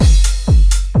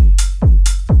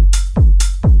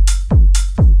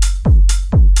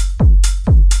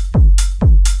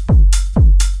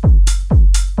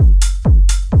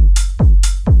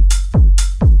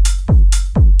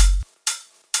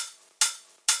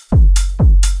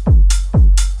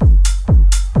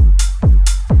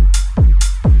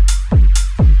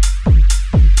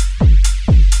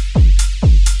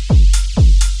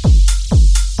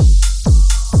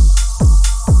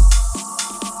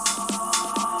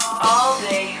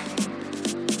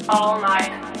all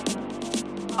night,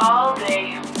 all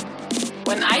day.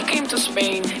 When I came to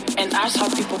Spain and I saw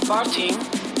people partying,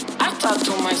 I thought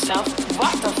to myself,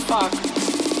 what the fuck?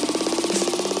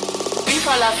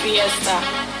 Viva la fiesta,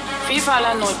 viva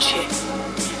la noche,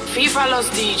 viva los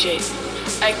DJ.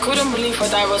 I couldn't believe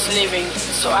what I was living,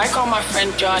 so I called my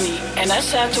friend Johnny and I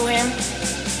said to him,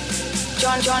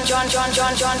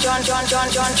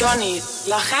 Johnny,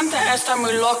 la gente está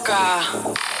muy loca.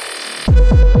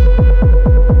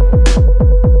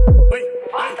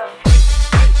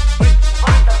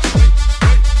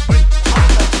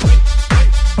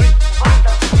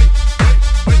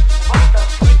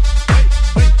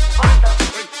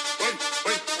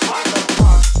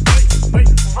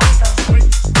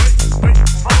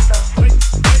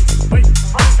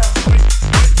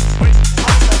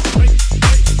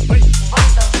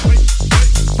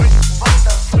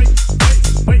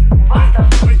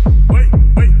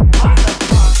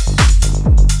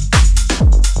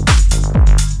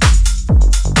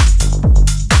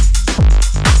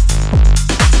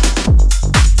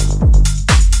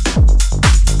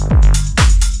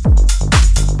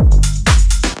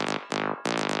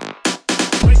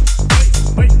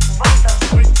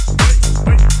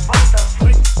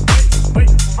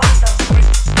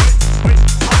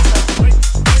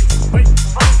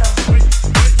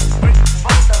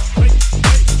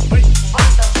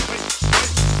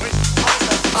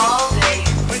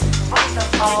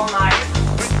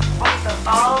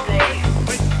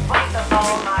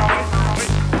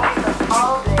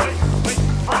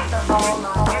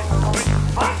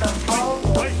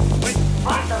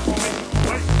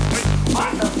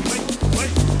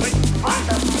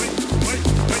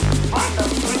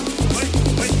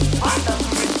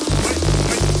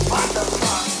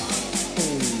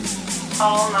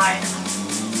 All night,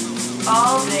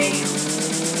 all day,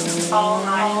 all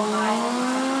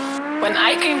night. When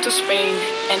I came to Spain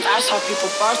and I saw people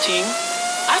partying,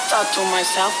 I thought to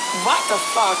myself, what the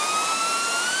fuck?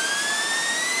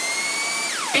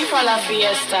 Viva la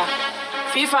fiesta,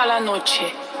 viva la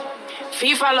noche,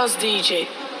 viva los DJ.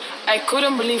 I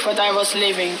couldn't believe what I was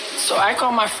living, so I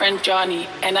called my friend Johnny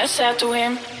and I said to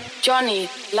him, Johnny,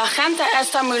 la gente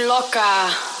está muy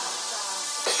loca.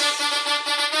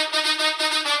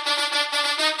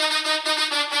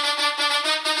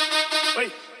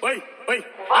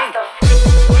 Wait.